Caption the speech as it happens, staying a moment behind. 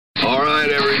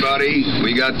everybody.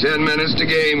 We got 10 minutes to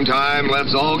game time.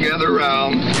 Let's all gather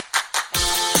round.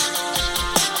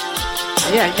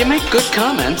 Yeah, you make good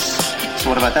comments. So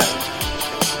what about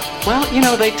that? Well, you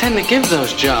know, they tend to give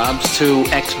those jobs to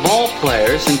ex-ball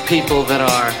players and people that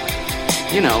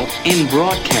are, you know, in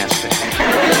broadcasting.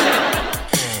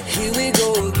 Here we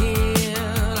go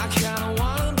again. I kinda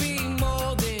wanna be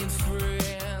more than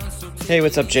friends. Hey,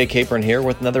 what's up? Jay Capron here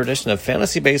with another edition of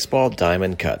Fantasy Baseball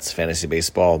Diamond Cuts. Fantasy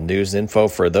Baseball news and info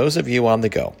for those of you on the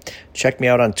go. Check me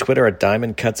out on Twitter at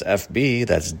Diamond Cuts FB.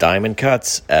 That's Diamond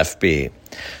Cuts FB.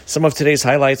 Some of today's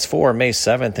highlights for May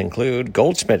 7th include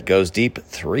Goldschmidt goes deep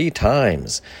 3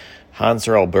 times.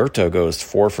 Hanser Alberto goes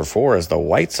 4 for 4 as the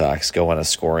White Sox go on a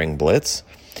scoring blitz.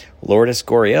 Lourdes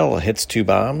Gurriel hits 2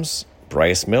 bombs.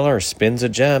 Bryce Miller spins a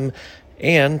gem.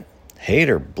 And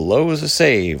Hader blows a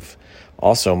save.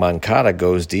 Also, Moncada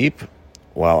goes deep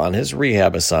while on his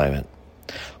rehab assignment.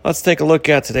 Let's take a look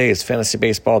at today's Fantasy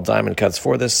Baseball Diamond Cuts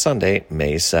for this Sunday,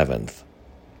 May 7th.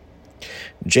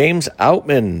 James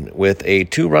Outman with a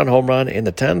 2-run home run in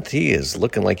the 10th. He is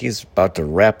looking like he's about to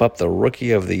wrap up the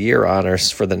Rookie of the Year honors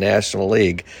for the National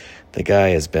League. The guy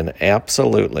has been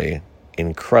absolutely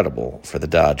incredible for the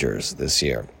Dodgers this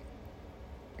year.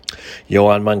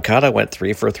 Yoan Moncada went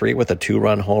 3 for 3 with a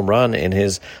 2-run home run in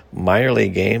his minor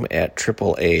league game at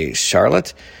AAA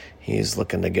Charlotte. He's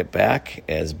looking to get back.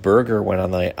 As Berger went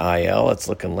on the IL, it's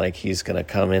looking like he's going to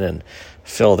come in and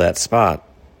fill that spot.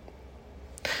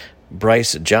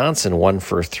 Bryce Johnson 1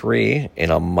 for 3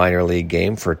 in a minor league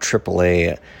game for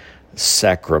AAA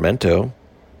Sacramento.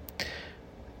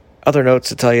 Other notes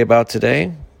to tell you about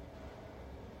today.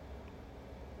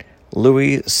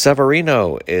 Luis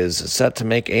Severino is set to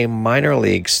make a minor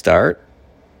league start.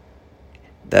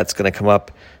 That's going to come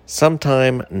up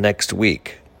sometime next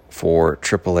week for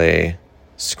AAA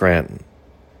Scranton.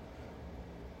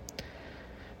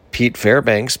 Pete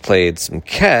Fairbanks played some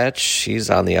catch. He's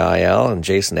on the IL, and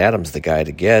Jason Adams the guy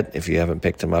to get if you haven't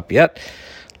picked him up yet.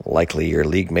 Likely your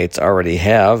league mates already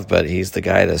have, but he's the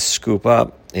guy to scoop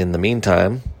up in the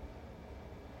meantime.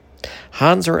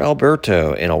 Hanser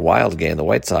Alberto in a wild game. The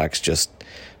White Sox just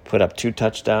put up 2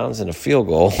 touchdowns and a field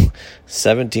goal,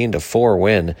 17-4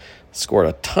 win. Scored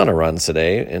a ton of runs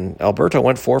today, and Alberto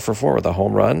went 4 for 4 with a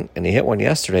home run, and he hit one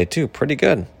yesterday too. Pretty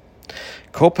good.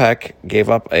 Kopech gave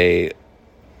up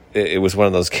it was one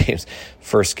of those games,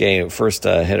 first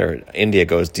hitter, India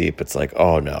goes deep. It's like,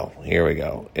 oh no, here we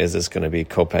go. Is this going to be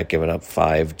Kopech giving up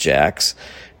 5 jacks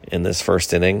in this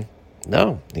first inning?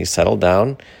 No, he settled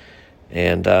down,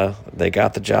 and they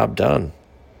got the job done.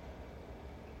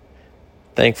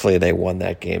 Thankfully, they won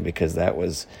that game because there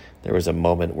was a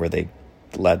moment where they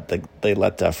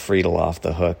let Friedel off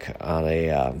the hook on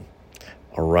a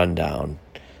rundown,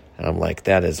 and I'm like,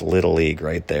 that is Little League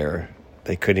right there.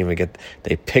 They couldn't even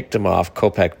they picked him off.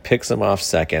 Kopech picks him off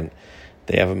second.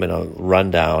 They have him in a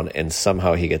rundown, and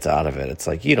somehow he gets out of it. It's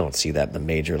like, you don't see that in the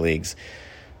major leagues.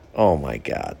 Oh, my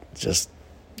God.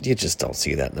 You just don't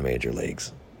see that in the major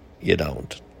leagues. You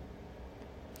don't.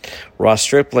 Ross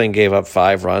Stripling gave up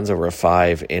 5 runs over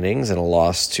 5 innings in a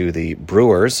loss to the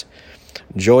Brewers.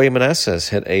 Joey Meneses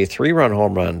hit a 3-run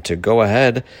home run to go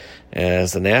ahead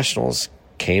as the Nationals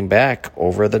came back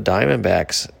over the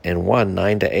Diamondbacks and won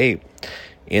 9-8.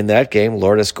 In that game,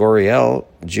 Lourdes Gurriel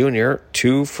Jr.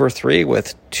 2 for 3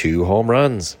 with 2 home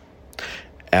runs.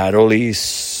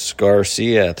 Adolis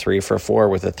Garcia 3 for 4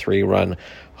 with a 3-run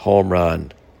home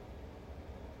run.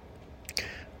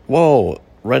 Whoa,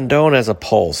 Rendon has a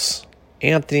pulse.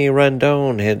 Anthony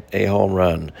Rendon hit a home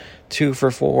run, 2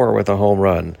 for 4 with a home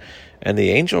run. And the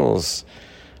Angels,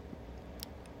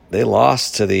 they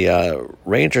lost to the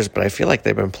Rangers, but I feel like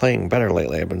they've been playing better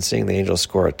lately. I've been seeing the Angels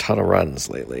score a ton of runs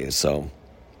lately, so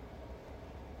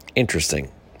interesting.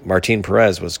 Martin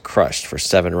Perez was crushed for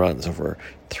 7 runs over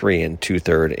 3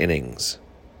 2/3 innings.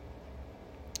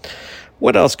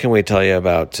 What else can we tell you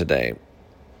about today?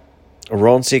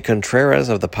 Ronci Contreras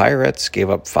of the Pirates gave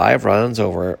up 5 runs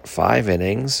over 5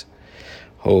 innings.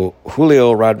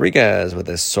 Julio Rodriguez with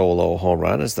a solo home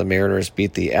run as the Mariners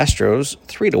beat the Astros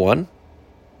 3-1.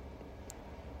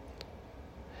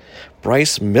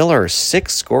 Bryce Miller,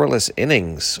 6 scoreless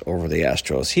innings over the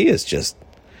Astros. He is just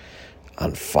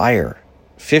on fire.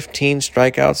 15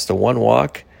 strikeouts to 1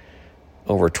 walk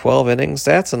over 12 innings.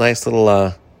 That's a nice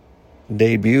little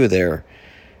debut there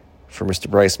for Mr.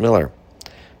 Bryce Miller.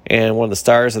 And one of the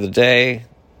stars of the day,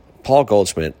 Paul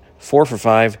Goldschmidt, 4 for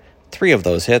 5. 3 of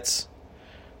those hits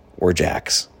were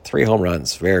jacks. 3 home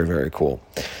runs. Very, very cool.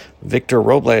 Victor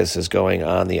Robles is going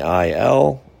on the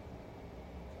IL.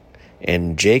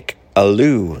 And Jake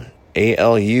Alu,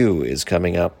 A-L-U, is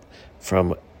coming up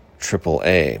from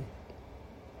AAA.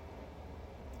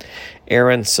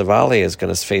 Aaron Savali is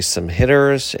going to face some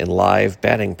hitters in live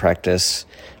batting practice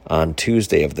on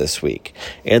Tuesday of this week.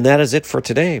 And that is it for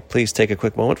today. Please take a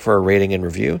quick moment for a rating and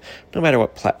review. No matter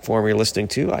what platform you're listening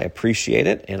to, I appreciate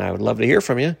it, and I would love to hear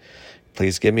from you.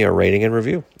 Please give me a rating and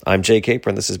review. I'm Jay Caper,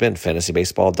 and this has been Fantasy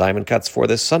Baseball Diamond Cuts for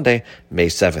this Sunday, May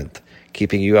 7th,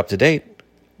 keeping you up to date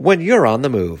when you're on the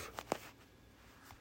move.